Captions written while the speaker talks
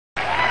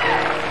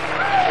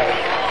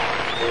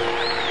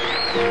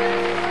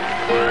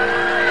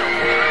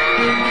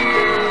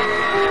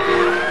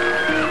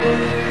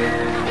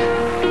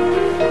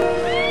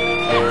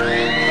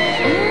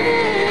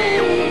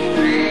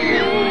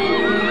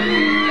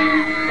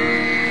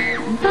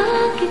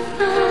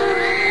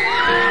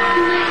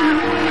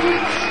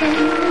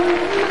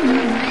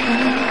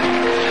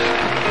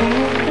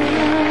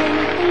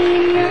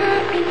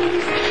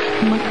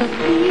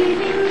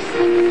Makapiling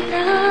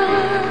sinta,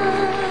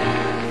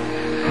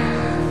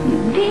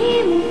 di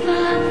mo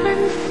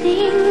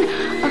papansin,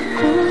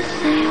 ako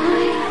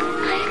sa'yo'y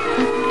ay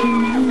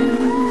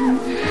patingin.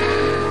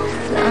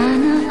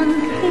 Sana ang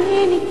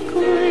tinig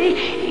ko'y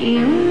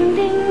iyong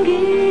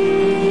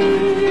dinggin.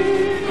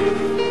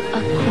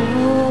 Ako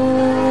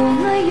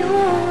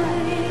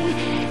ngayon'y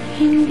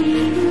hindi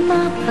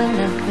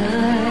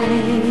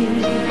mapalagay,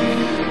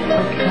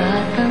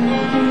 pagkat ang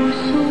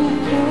puso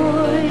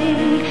ko'y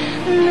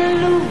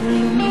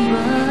nalulumbay.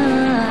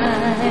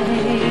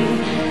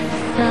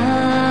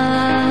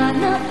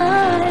 Sana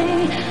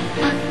ay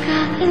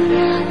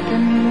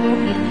pagkaingatan mo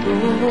ito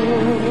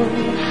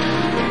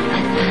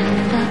at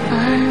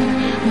tandaan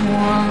mo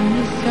ang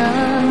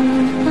isang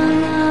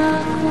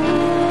pangako.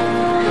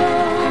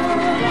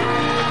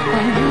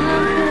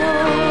 Pangako,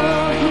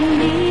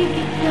 hindi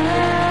kita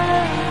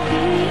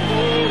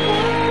iiwan.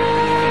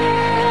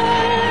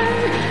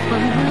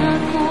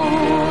 Pangako,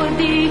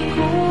 di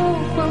ko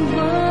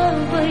pababayaan.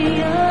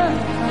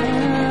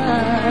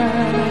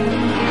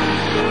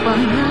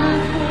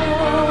 Pangako,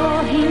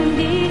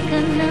 hindi ka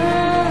na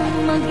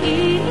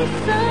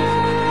mag-iisa.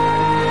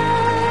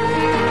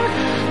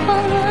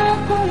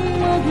 Pangakong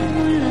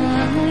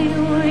magmula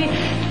ngayon'y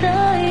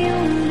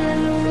tayong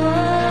dalawa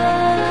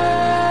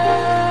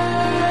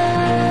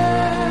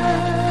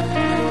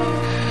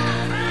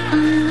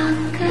ang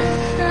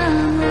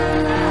magkasama.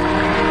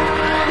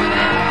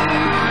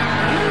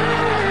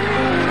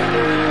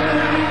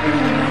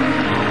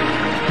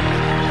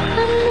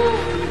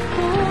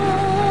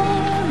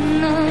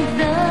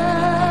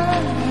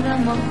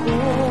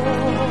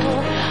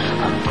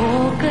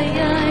 Ako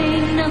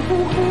kaya'y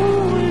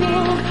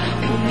nahuhulog,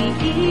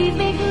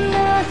 umiibig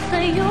na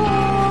sa'yo.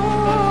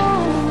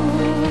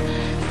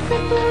 Sa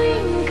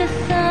tuwing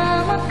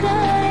kasama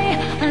ka'y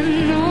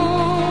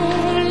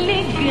anong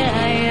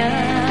ligaya.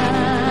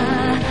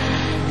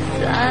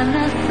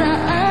 Sana sa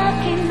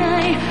akin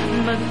ay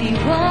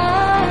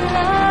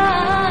magtiwala.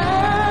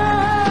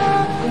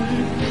 Kung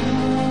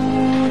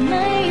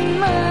tunay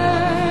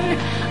man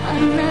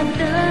ang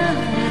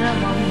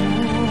nadarama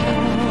mo,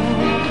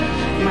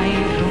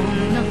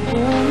 mayroon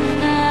akong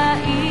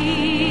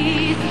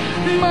nais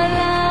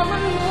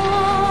malaman mo.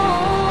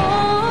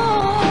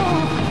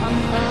 Ang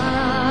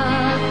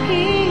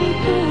aking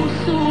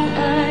puso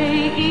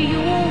ay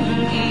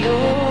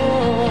iyong-iyo.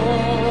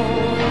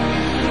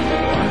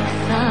 Huwag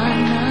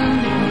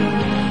sanang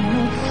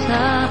lumimot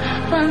sa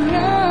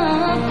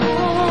pangako.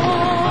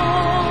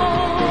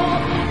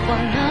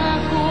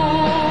 Pangako,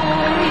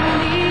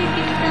 hindi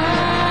kita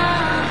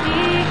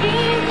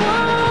iiwan.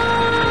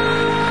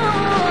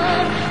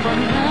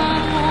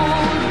 Pangako,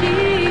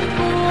 di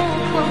ko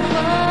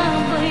pababayaan.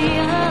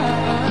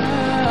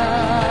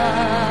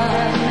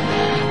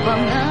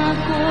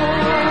 Pangako,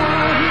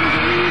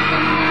 hindi ka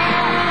na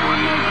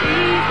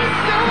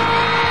mag-iisa.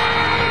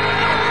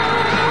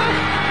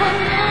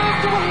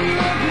 Pangako,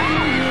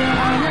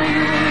 magmula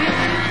ngayon'y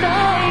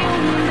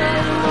tayong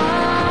dalawa.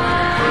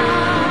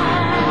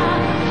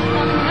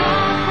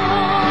 Pangako,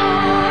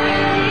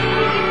 hindi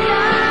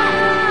kita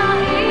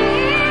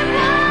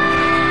iiwan.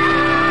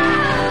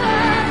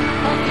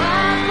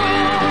 Pangako,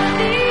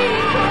 di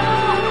ko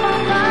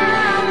pababayaan.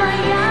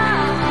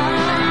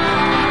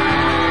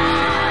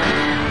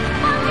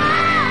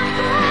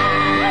 Pangako,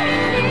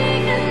 hindi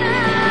ka na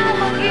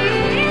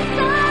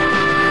mag-iisa.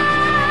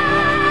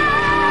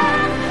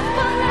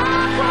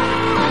 Pangako,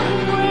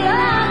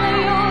 magmula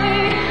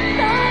ngayon'y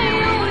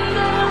tayong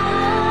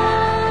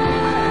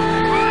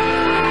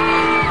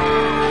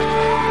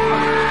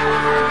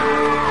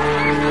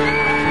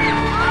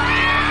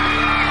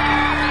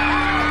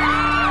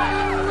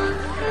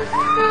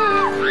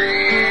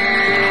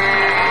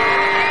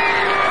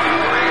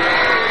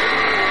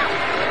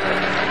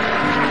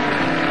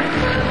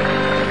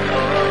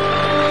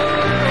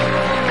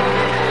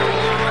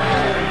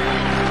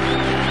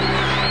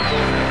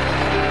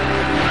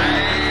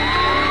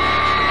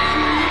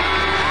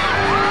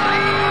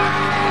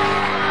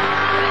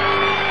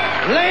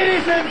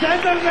Ladies and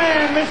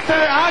gentlemen, Mr.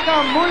 Aga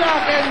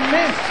Muhlach and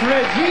Miss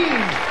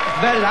Regine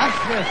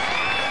Velasquez.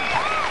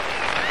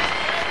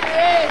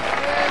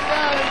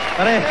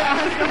 Pare.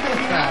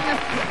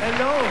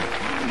 Hello.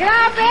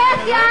 Grabe,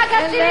 si Aga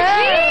si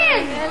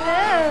Regine!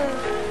 Hello.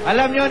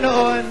 Alam nyo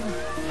noon,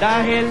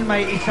 dahil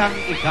may isang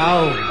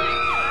ikaw.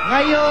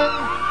 Ngayon,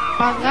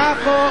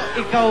 pangako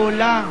ikaw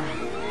lang.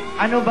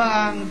 Ano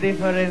ba ang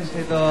difference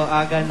nito,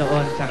 Aga,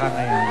 noon saka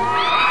ngayon?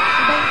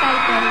 Iba yung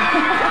title.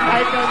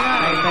 Title na.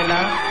 Title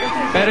lang?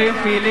 Pero yung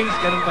feelings,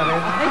 ganun pa rin.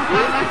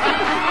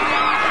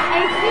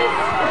 I see.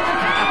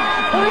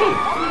 Uy,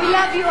 we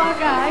love you,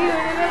 Aga.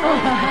 Ayun,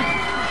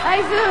 Ay,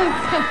 sus!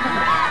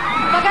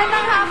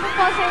 Magandang hapon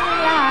po sa inyo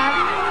lahat.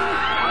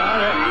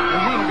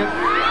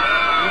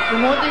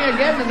 Promoting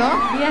again, ano?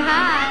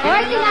 Yeah.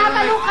 Hoy,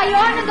 tinatanong kayo,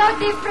 ano daw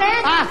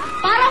different?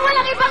 Parang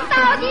walang ibang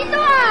tao dito,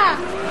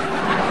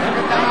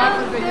 Magandang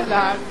hapon sa inyo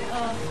lahat.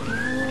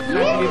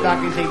 Hindi sa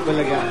akin sa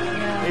Eatbulaga.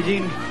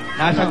 Regine,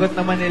 nasagot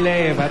naman nila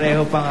eh.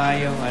 Pareho pa nga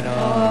yung ano.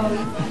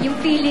 Yung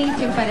feelings,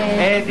 yung pares.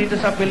 Eh, dito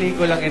sa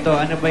pelikulang ito,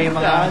 ano ba yung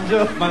mga...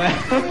 mga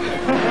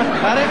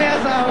Pare may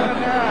asawa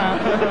na.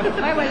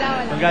 Ay, wala.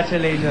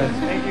 Congratulations.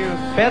 Thank you.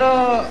 Pero,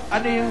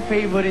 ano yung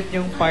favorite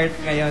yung part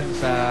ngayon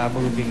sa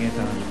movie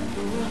ito?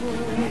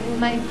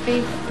 My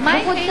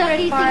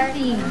favorite part.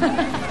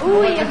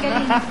 Uy, ang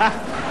galing.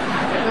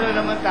 Ito na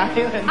naman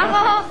tayo.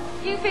 Ako,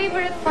 yung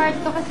favorite part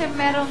ko kasi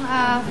merong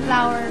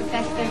flower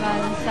festival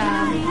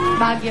sa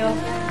Baguio.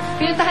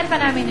 Pinuntahan pa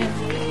namin yun.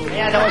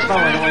 Yeah, that was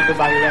fun. When I went to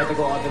Baguio, we had to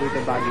go all the way to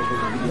Baguio to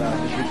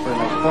shoot for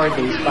like 4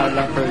 days para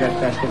lang for that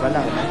festival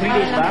lang. 3 days Para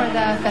lang ba? for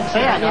the festival.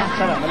 Saya, no? Yeah.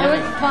 Sarap. It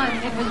was fun.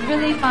 It was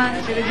really fun.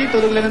 Si Regine,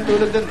 tulog lang ng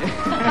tulog dun eh.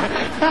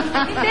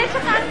 Hindi,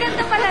 tsaka ang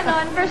ganda pala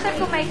nun. First time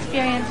ko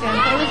ma-experience yun.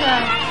 So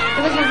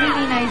it was a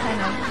really nice,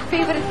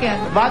 favorite ko yun.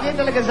 Bagay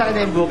talaga sa akin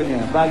na yung book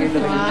niya. Bagay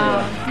talaga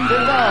sa'yo.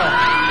 Ganda.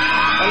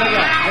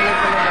 Talaga. Galing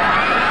talaga.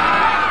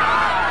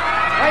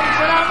 Ay,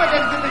 salamat.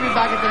 It's good to be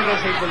back talaga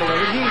sa Eatbulaga.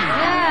 Regine.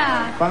 Yeah.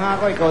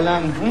 Pangako, ikaw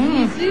lang.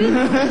 Invite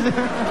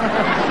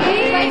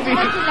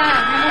mo sila.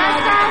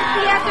 Nasa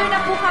theater na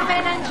po kami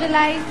ng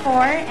July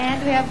 4 and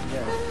we have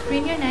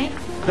premiere night.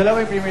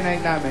 Dalawa yung premiere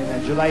night namin.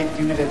 July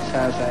 2, that's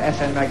sa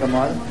SN Mega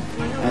Mall.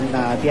 And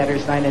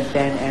theaters 9 and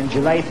 10. And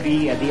July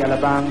 3 at the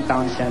Alabang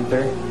Town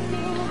Center.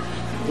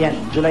 Yan,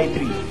 July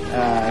 3.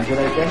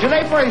 July 10.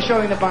 July 4 is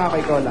showing na Pangako,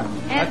 ikaw lang.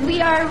 And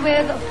we are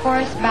with, of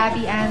course,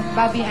 Bobby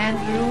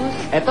Andrews,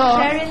 Eto.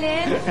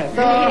 Sherilyn,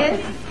 Ito.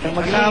 Liz.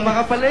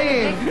 Maglama ka pala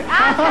eh.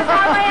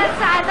 Kasama yan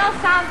sa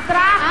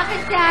soundtrack. Akin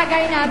si Aga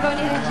inagaw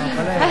ni Regine.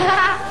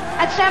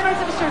 At syempre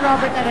si Mr.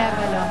 Robert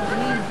Arevalo.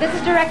 This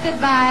is directed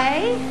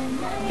by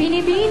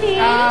Binibini.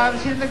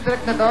 Sino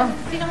nag-direct na to?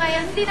 Sino nga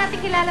yun? Hindi natin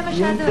kilala Yung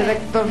masyado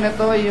director na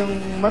to, yung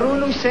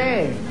marunong siya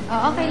eh.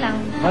 Oh, okay lang.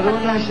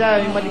 Marunong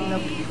siya, yung maling na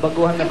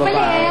baguhan na Yung babae.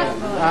 maliit.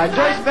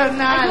 Joyce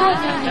Bernal.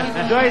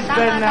 Joyce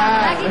Bernal.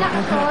 Lagi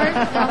naka-short.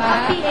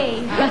 PA.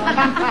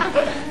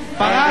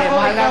 Pangako,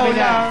 Mahal ikaw namin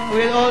yan. lang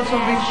will also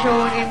be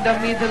shown in the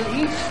Middle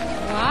East.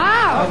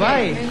 Wow.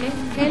 Bye-bye.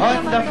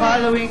 On the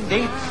following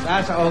dates,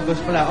 sa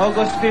August pala.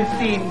 August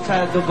 15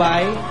 sa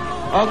Dubai,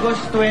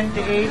 August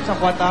 28 sa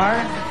Qatar,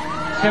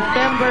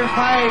 September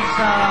 5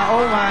 sa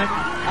Oman,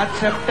 at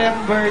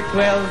September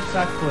 12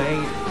 sa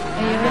Kuwait.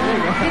 Ayun.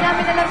 Hindi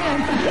namin alam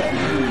yun.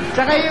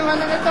 Tsaka yung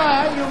ano na to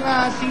yung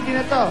CD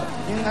na to.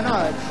 Yung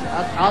it's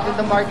out in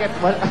the market.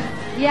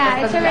 Yeah,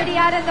 it's already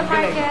out in the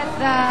market.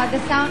 The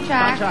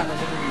soundtrack.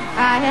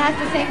 It has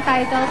the same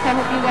title, so I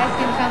hope you guys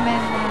can come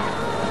and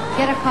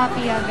get a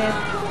copy of it.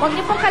 Huwag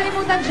niyo pong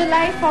kalimutan,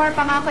 July 4,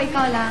 Pangako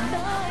Ikaw Lang.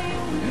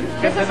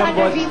 This is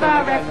under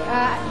Viva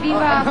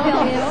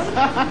Films.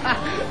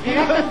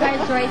 Directed by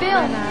Joyce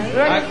Bernal.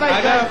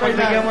 Aga,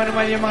 pagbigyan mo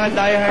naman yung mga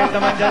diehard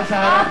naman dyan sa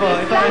harap po.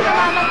 Ito,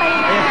 Namamatay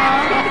na.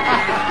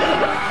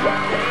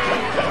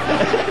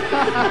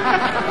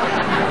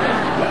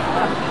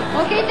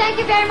 Okay, thank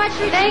you very much,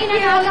 Regine. Thank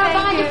you.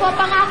 Abangan niyo po,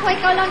 Pangako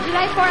Ikaw Lang,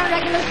 July 4 ang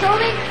regular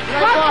showing.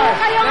 Huwag po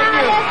kayong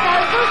aalis.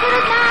 Dahil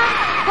susunod na,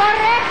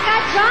 Correct Ka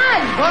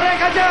Dyan! Correct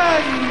ka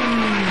dyan!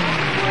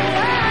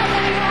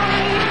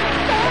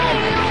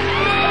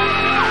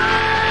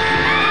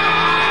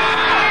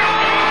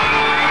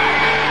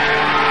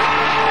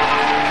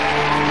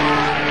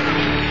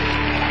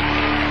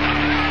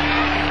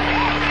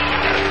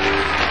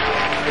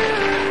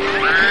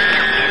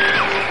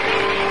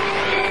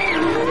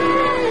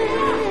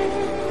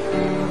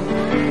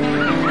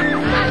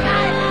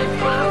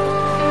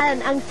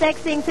 Ang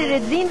sexing si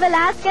Regine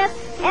Velasquez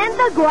and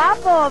the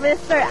guapo,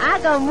 Mr.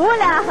 Aga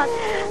Muhlach.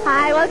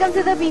 Hi, welcome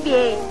to the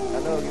BBA.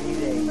 Hello, good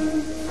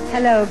evening.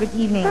 Hello, good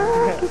evening.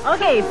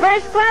 Okay,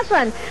 first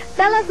question.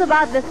 Tell us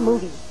about this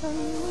movie.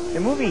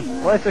 The movie.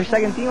 Well, it's our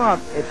second team up.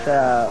 It's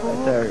a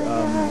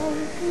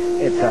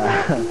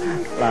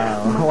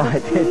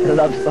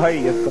love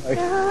story, of course.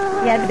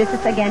 Yeah, this is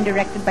again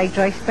directed by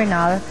Joyce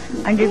Bernal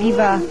under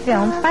Viva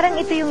Films.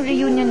 Parang ito yung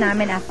reunion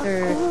namin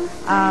after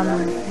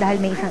Dahil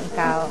May Isang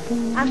Ikaw.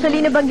 Actually,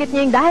 nabanggit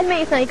niya yung Dahil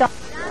May Isang Ikaw.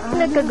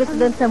 Nagkagusto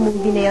doon sa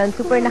movie na yun.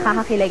 Super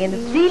nakakakilig and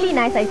it's really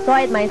nice. I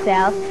saw it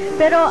myself.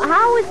 Pero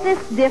how is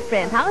this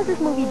different? How is this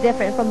movie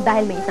different from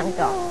Dahil May Isang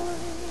Ikaw?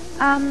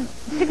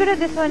 Siguro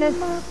this one is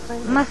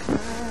mas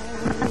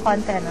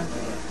konti, no?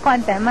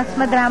 Konti, mas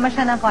madrama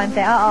siya ng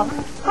konti. Oo.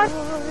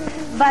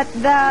 But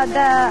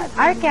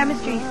our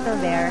chemistry is still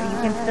there. You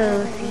can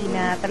still see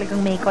na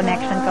talagang may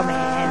connection kami.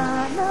 And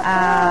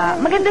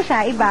maganda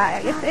siya,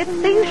 iba. It's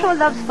the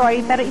usual love story,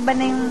 pero iba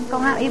na yung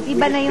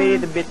iba na yung We just made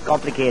it a bit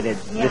complicated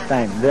this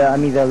time. The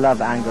love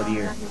angle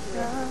here.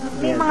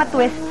 may mga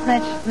twists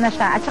na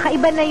siya. At saka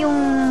iba na yung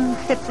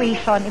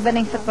situation, iba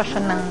na yung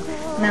sitwasyon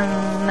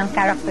ng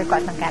character ko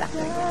at ng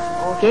character niya.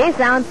 Okay,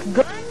 sounds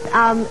good.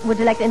 Would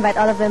you like to invite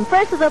all of them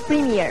first to the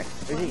premiere?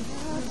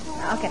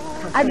 Okay.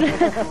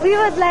 We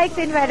would like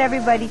to invite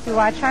everybody to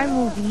watch our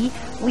movie.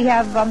 We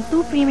have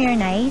 2 premiere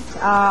nights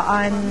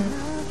on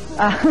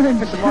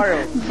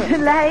tomorrow.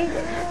 July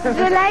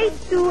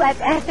 2 at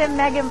SM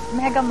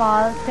Mega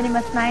Mall,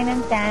 Cinemas 9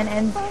 and 10,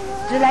 and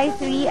July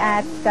 3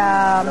 at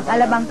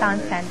Alabang Town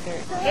Center.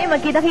 Okay,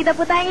 magkita-kita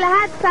po tayong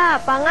lahat sa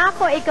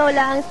Pangako Ikaw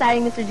Lang,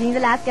 starring Mr. Regine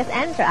Velasquez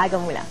and Sir Aga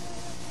Muhlach.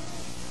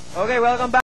 Okay, welcome back.